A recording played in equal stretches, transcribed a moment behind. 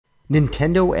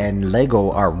Nintendo and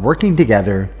LEGO are working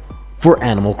together for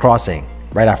Animal Crossing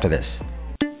right after this.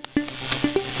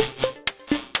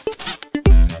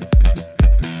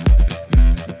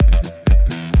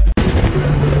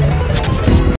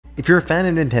 If you're a fan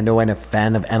of Nintendo and a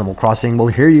fan of Animal Crossing, well,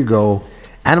 here you go.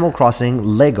 Animal Crossing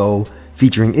LEGO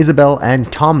featuring Isabelle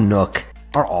and Tom Nook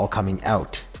are all coming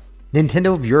out.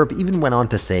 Nintendo of Europe even went on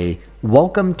to say,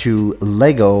 "Welcome to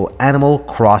LEGO Animal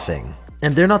Crossing."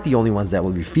 And they're not the only ones that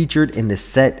will be featured in this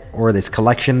set or this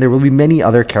collection. There will be many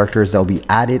other characters that will be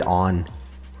added on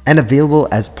and available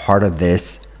as part of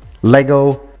this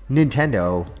LEGO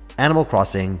Nintendo Animal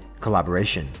Crossing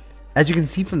collaboration. As you can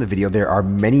see from the video, there are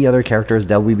many other characters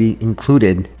that will be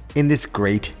included in this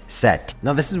great set.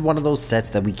 Now, this is one of those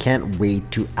sets that we can't wait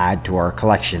to add to our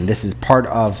collection. This is part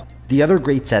of the other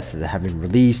great sets that have been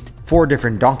released. 4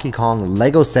 different Donkey Kong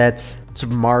LEGO sets,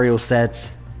 Super Mario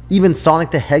sets, even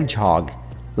Sonic the Hedgehog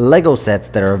LEGO sets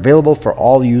that are available for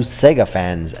all you Sega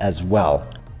fans as well.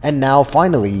 And now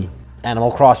finally,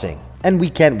 Animal Crossing. And we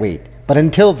can't wait. But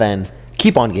until then,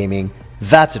 keep on gaming.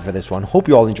 That's it for this one. Hope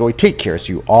you all enjoy. Take care.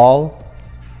 See you all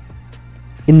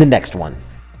in the next one.